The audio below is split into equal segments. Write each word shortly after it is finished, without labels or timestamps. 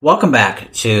Welcome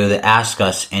back to the Ask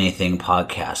Us Anything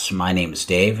podcast. My name is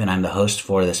Dave, and I'm the host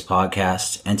for this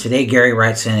podcast. And today Gary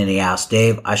writes in and he asks,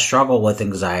 Dave, I struggle with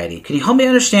anxiety. Can you help me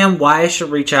understand why I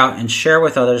should reach out and share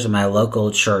with others in my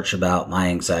local church about my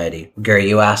anxiety? Gary,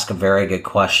 you ask a very good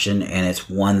question, and it's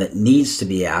one that needs to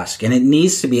be asked, and it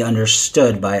needs to be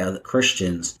understood by other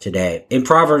Christians today. In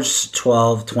Proverbs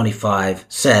 12:25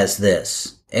 says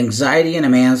this, anxiety in a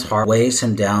man's heart weighs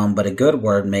him down, but a good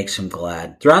word makes him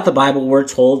glad. Throughout the Bible, we're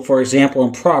told, for example,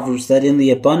 in Proverbs, that in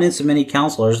the abundance of many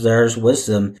counselors, there is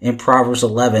wisdom in Proverbs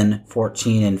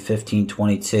 11:14 and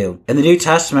 15:22. In the New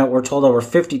Testament, we're told over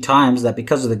 50 times that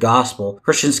because of the gospel,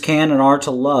 Christians can and are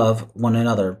to love one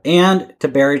another and to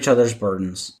bear each other's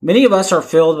burdens. Many of us are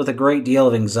filled with a great deal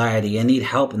of anxiety and need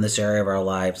help in this area of our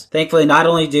lives. Thankfully, not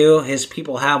only do his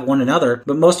people have one another,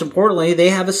 but most importantly,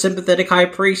 they have a sympathetic high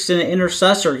priest and an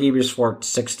intercessor, Hebrews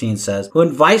 4:16 says, who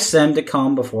invites them to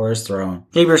come before his throne.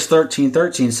 Hebrews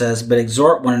 13:13 says, but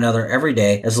exhort one another every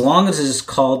day, as long as it is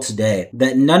called today,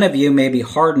 that none of you may be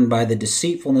hardened by the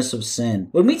deceitfulness of sin.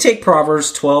 When we take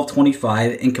Proverbs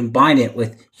 12:25 and combine it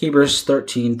with Hebrews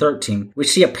 13:13, we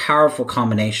see a powerful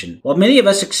combination. While many of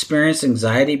us experience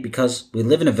anxiety because we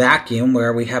live in a vacuum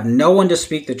where we have no one to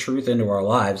speak the truth into our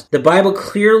lives, the Bible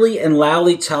clearly and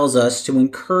loudly tells us to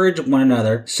encourage one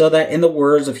another so that, in the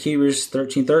words of Hebrews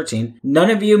 13:13, none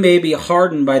of you may be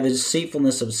hardened by the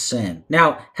deceitfulness of sin.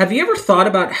 Now, have you ever thought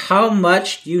about how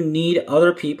much you need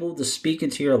other people to speak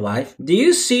into your life? Do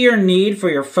you see your need for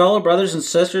your fellow brothers and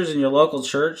sisters in your local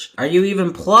church? Are you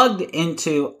even plugged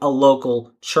into a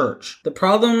local church? The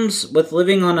problems with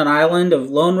living on an island of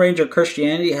Lone Ranger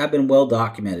Christianity have been well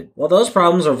documented. While those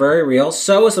problems are very real,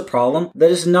 so is the problem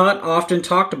that is not often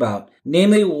talked about.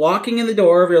 Namely, walking in the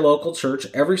door of your local church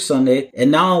every Sunday and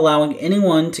not allowing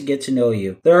anyone to get to know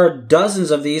you. There are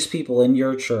dozens of these people in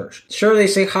your church. Sure, they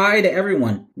say hi to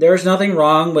everyone. There's nothing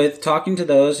wrong with talking to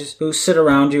those who sit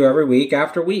around you every week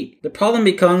after week. The problem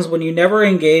becomes when you never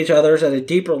engage others at a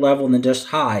deeper level than just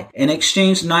hi, and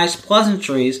exchange nice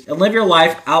pleasantries and live your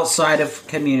life outside of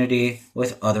community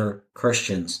with other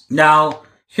Christians. Now,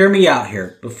 hear me out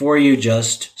here before you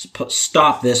just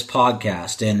stop this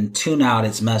podcast and tune out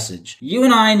its message. You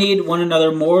and I need one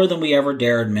another more than we ever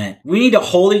dare admit. We need to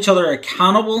hold each other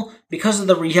accountable because of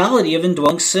the reality of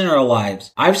indwelling sin in our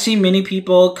lives. I've seen many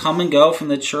people come and go from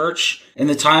the church in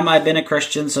the time I've been a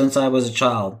Christian since I was a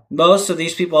child. Most of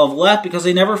these people have left because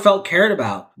they never felt cared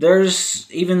about. There's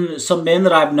even some men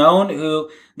that I've known who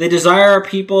they desire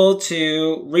people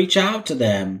to reach out to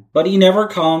them, but he never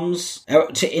comes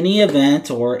out to any event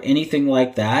or anything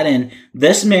like that. And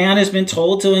this man has been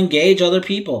told to engage other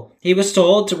people. He was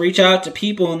told to reach out to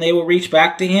people and they will reach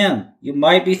back to him. You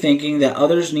might be thinking that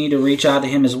others need to reach out to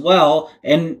him as well,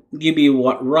 and you'd be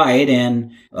right.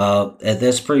 And at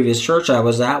this previous church I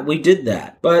was at, we did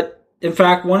that. But in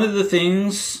fact, one of the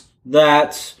things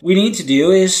that we need to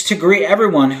do is to greet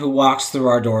everyone who walks through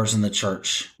our doors in the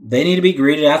church. They need to be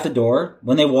greeted at the door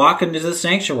when they walk into the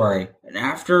sanctuary. And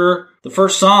after the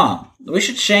first song, we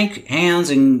should shake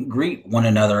hands and greet one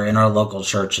another in our local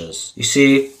churches. You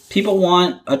see, people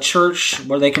want a church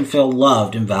where they can feel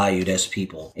loved and valued as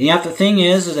people. And yet the thing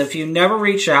is if you never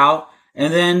reach out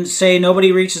and then say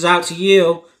nobody reaches out to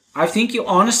you, I think you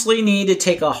honestly need to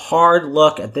take a hard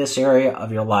look at this area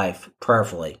of your life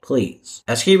prayerfully, please.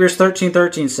 As Hebrews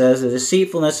 13:13 says, the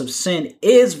deceitfulness of sin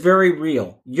is very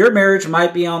real. Your marriage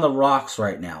might be on the rocks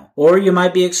right now, or you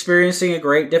might be experiencing a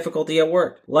great difficulty at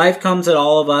work. Life comes at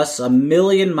all of us a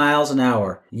million miles an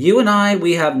hour. You and I,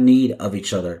 we have need of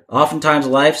each other. Oftentimes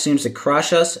life seems to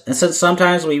crush us, and since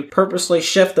sometimes we purposely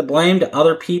shift the blame to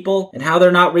other people and how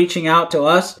they're not reaching out to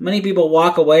us, many people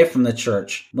walk away from the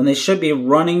church when they should be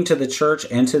running to the church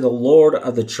and to the Lord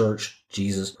of the church,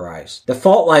 Jesus Christ. The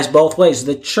fault lies both ways.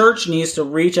 The church needs to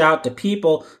reach out to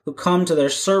people who come to their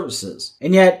services.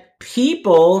 And yet,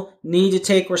 people need to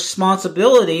take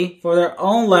responsibility for their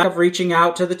own lack of reaching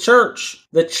out to the church.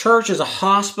 The church is a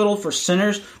hospital for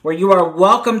sinners where you are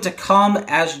welcome to come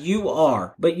as you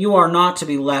are, but you are not to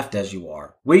be left as you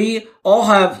are. We all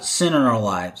have sin in our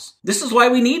lives. This is why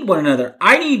we need one another.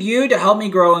 I need you to help me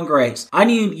grow in grace. I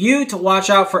need you to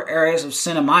watch out for areas of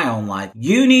sin in my own life.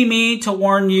 You need me to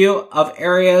warn you of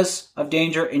areas of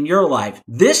danger in your life.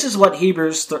 This is what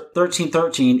Hebrews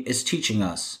 13:13 is teaching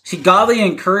us. See, godly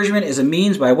encouragement is a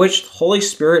means by which the Holy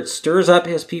Spirit stirs up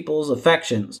his people's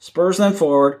affections, spurs them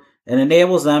forward, and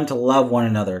enables them to love one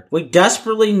another. We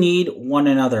desperately need one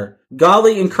another.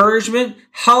 Godly encouragement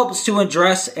helps to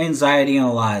address anxiety in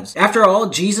our lives. After all,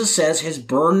 Jesus says his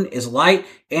burden is light,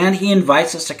 and he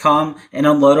invites us to come and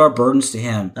unload our burdens to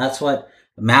him. That's what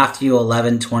Matthew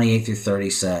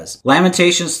 11:28-30 says.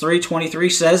 Lamentations 3:23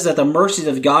 says that the mercies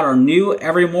of God are new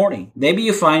every morning. Maybe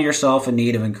you find yourself in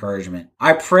need of encouragement.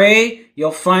 I pray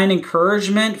you'll find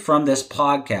encouragement from this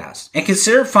podcast. And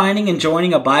consider finding and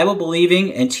joining a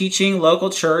Bible-believing and teaching local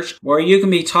church where you can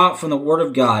be taught from the Word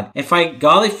of God and find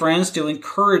godly friends to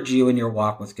encourage you in your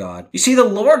walk with God. You see, the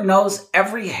Lord knows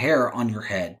every hair on your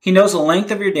head. He knows the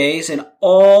length of your days and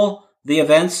all the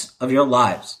events of your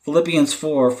lives. Philippians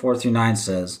 4:4-9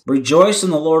 says, Rejoice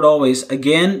in the Lord always.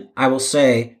 Again, I will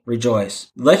say,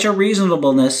 rejoice. Let your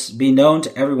reasonableness be known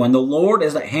to everyone. The Lord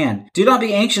is at hand. Do not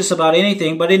be anxious about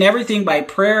anything, but in everything by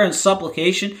prayer and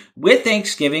supplication with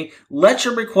thanksgiving, let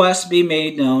your requests be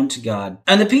made known to God.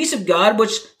 And the peace of God,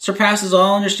 which surpasses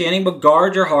all understanding, will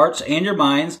guard your hearts and your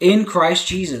minds in Christ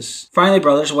Jesus. Finally,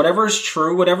 brothers, whatever is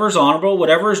true, whatever is honorable,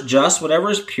 whatever is just, whatever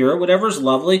is pure, whatever is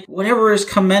lovely, whatever is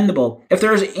commendable, if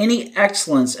there is any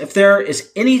excellence, if there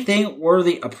is anything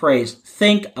worthy of praise,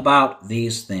 think about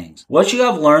these things. What you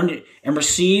have learned and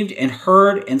received and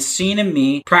heard and seen in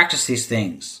me, practice these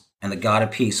things, and the God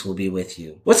of peace will be with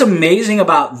you. What's amazing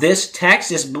about this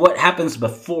text is what happens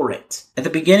before it. At the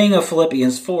beginning of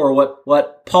Philippians 4,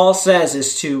 what Paul says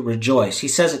is to rejoice. He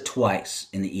says it twice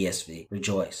in the ESV,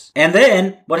 rejoice. And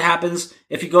then what happens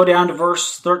if you go down to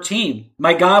verse 13?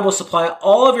 My God will supply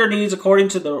all of your needs according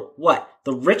to the what?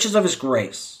 The riches of his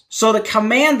grace. So the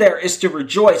command there is to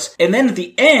rejoice. And then at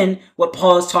the end, what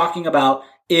Paul is talking about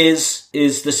is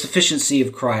the sufficiency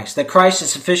of Christ. That Christ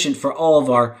is sufficient for all of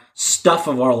our stuff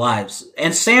of our lives.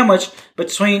 And sandwiched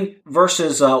between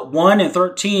verses 1 and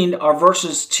 13 are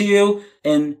verses 2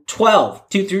 and 12.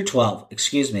 2 through 12,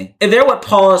 excuse me. And there what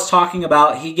Paul is talking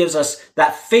about, he gives us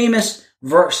that famous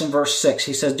verse in verse 6.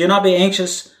 He says, Do not be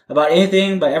anxious about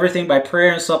anything, but everything by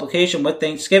prayer and supplication with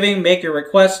thanksgiving. Make your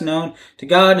requests known to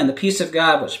God, and the peace of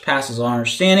God, which passes all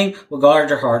understanding, will guard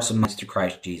your hearts and minds through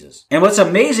Christ Jesus. And what's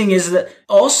amazing is that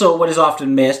also what is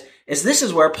often missed is this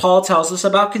is where Paul tells us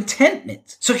about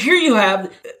contentment. So here you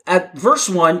have, at verse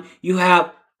 1, you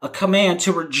have a command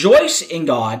to rejoice in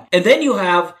God. And then you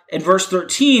have, in verse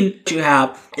 13, what you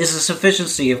have is the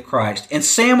sufficiency of Christ. And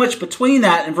sandwiched between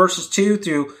that in verses 2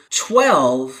 through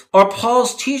 12 are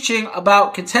Paul's teaching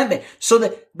about contentment. So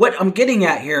that what I'm getting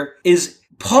at here is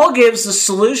Paul gives the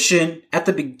solution at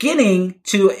the beginning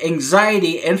to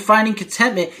anxiety and finding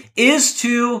contentment is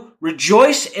to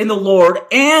rejoice in the Lord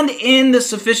and in the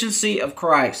sufficiency of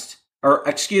Christ.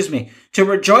 To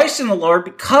rejoice in the Lord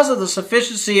because of the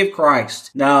sufficiency of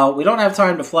Christ. Now, we don't have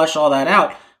time to flesh all that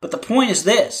out, but the point is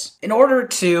this. In order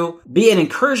to be an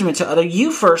encouragement to others,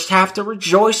 you first have to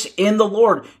rejoice in the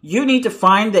Lord. You need to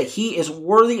find that He is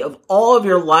worthy of all of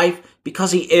your life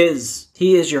because He is.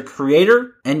 He is your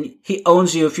creator and He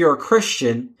owns you. If you're a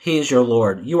Christian, He is your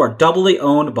Lord. You are doubly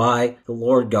owned by the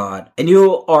Lord God. And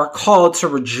you are called to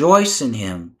rejoice in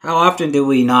Him. How often do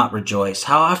we not rejoice?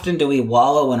 How often do we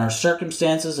wallow in our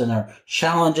circumstances and our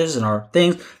challenges and our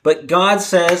things? But God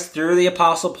says through the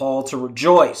Apostle Paul to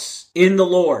rejoice in the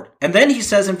Lord. And then He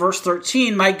says in verse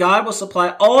 13, My God will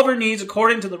supply all of your needs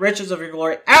according to the riches of your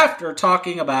glory, after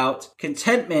talking about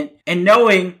contentment and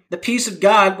knowing the peace of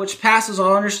God which passes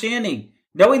all understanding.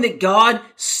 Knowing that God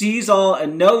sees all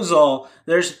and knows all,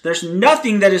 there's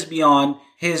nothing that is beyond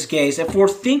His gaze. If we're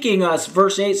thinking, as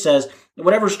verse 8 says,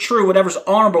 whatever's true, whatever's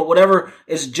honorable, whatever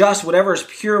is just, whatever is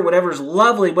pure, whatever is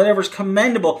lovely, whatever is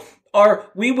commendable,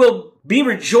 we will be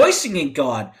rejoicing in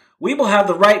God. We will have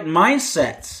the right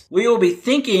mindsets. We will be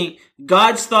thinking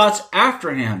God's thoughts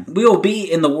after Him. We will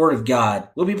be in the Word of God.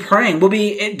 We'll be praying. We'll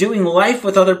be doing life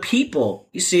with other people.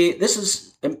 You see, this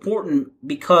is important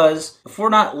because if we're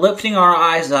not lifting our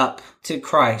eyes up to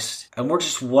Christ and we're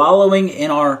just wallowing in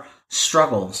our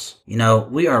struggles,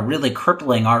 we are really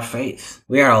crippling our faith.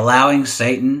 We are allowing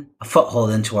Satan a foothold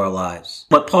into our lives.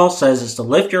 What Paul says is to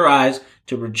lift your eyes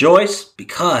to rejoice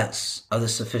because of the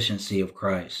sufficiency of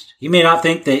Christ. You may not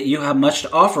think that you have much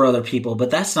to offer other people, but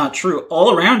that's not true.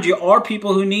 All around you are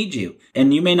people who need you.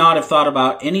 And you may not have thought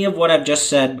about any of what I've just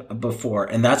said before,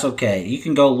 and that's okay. You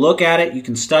can go look at it, you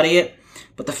can study it.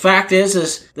 But the fact is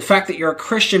the fact that you're a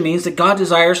Christian means that God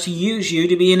desires to use you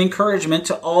to be an encouragement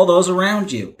to all those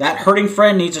around you. That hurting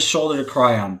friend needs a shoulder to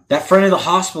cry on. That friend in the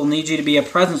hospital needs you to be a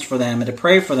presence for them and to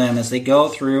pray for them as they go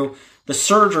through the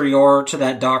surgery or to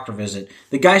that doctor visit.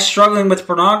 The guy struggling with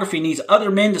pornography needs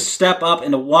other men to step up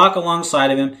and to walk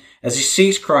alongside of him as he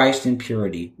seeks Christ in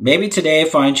purity. Maybe today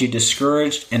finds you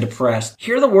discouraged and depressed.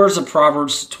 Hear the words of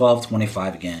Proverbs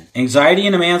 12:25 again. Anxiety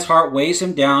in a man's heart weighs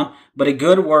him down, but a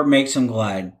good word makes him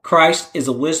glad. Christ is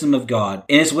the wisdom of God.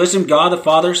 In his wisdom, God the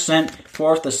Father sent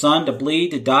forth the Son to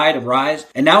bleed, to die, to rise,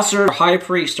 and now serve our high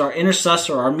priest, our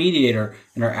intercessor, our mediator,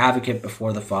 and our advocate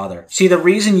before the Father. See, the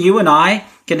reason you and I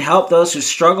can help those who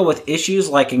struggle with issues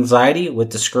like anxiety, with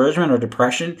discouragement, or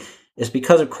depression is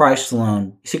because of Christ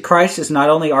alone. You see, Christ is not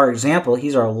only our example,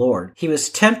 he's our Lord. He was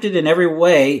tempted in every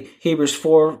way, Hebrews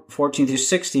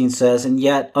 4:14-16 says, and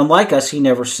yet, unlike us, he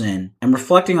never sinned. And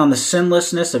reflecting on the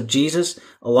sinlessness of Jesus,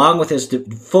 along with his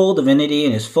full divinity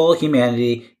and his full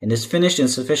humanity, and his finished and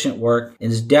sufficient work, in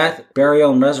his death,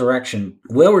 burial, and resurrection,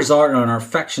 will result in our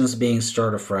affections being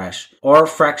stirred afresh. Our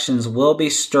affections will be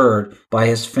stirred by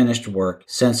his finished work,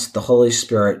 since the Holy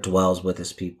Spirit dwells with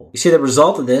his people. You see, the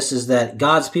result of this is that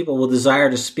God's people will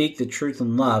desire to speak the truth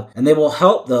in love, and they will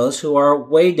help those who are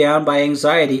weighed down by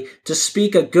anxiety to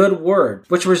speak a good word,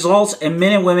 which results in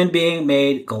men and women being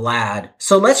made glad.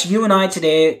 So let's you and I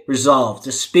today resolve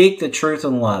to speak the truth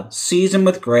in love, seasoned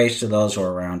with grace to those who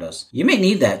are around us. You may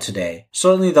need that today.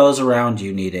 Certainly those around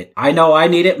you need it. I know I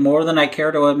need it more than I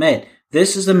care to admit.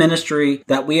 This is the ministry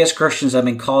that we as Christians have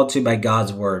been called to by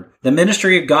God's word. The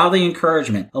ministry of godly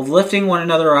encouragement, of lifting one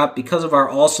another up because of our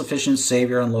all-sufficient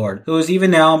Savior and Lord, who is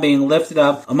even now being lifted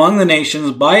up among the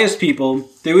nations by his people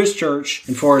through his church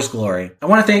and for his glory. I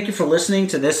want to thank you for listening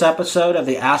to this episode of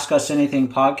the Ask Us Anything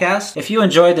podcast. If you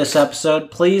enjoyed this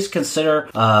episode, please consider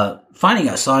finding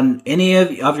us on any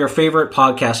of your favorite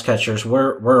podcast catchers.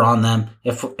 We're on them.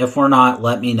 If we're not,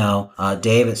 let me know.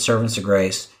 Dave at Servants of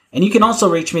Grace. And you can also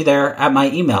reach me there at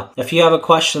my email. If you have a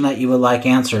question that you would like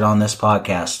answered on this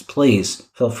podcast, please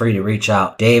feel free to reach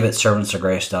out. Dave at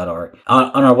servantsofgrace.org.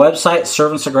 On our website,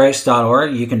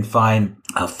 servantsofgrace.org, you can find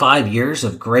 5 years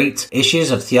of great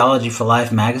issues of Theology for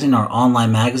Life magazine, our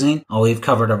online magazine. We've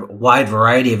covered a wide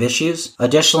variety of issues.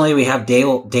 Additionally, we have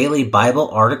daily Bible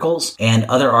articles and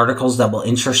other articles that will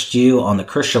interest you on the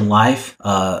Christian life,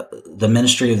 the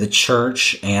ministry of the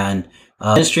church, and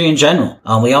ministry in general.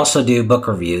 We also do book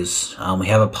reviews. We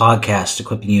have a podcast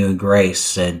equipping you in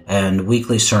grace and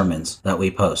weekly sermons that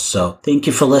we post. So thank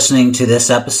you for listening to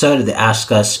this episode of the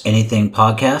Ask Us Anything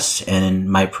podcast. And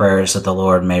my prayer is that the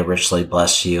Lord may richly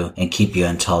bless you and keep you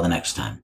until the next time.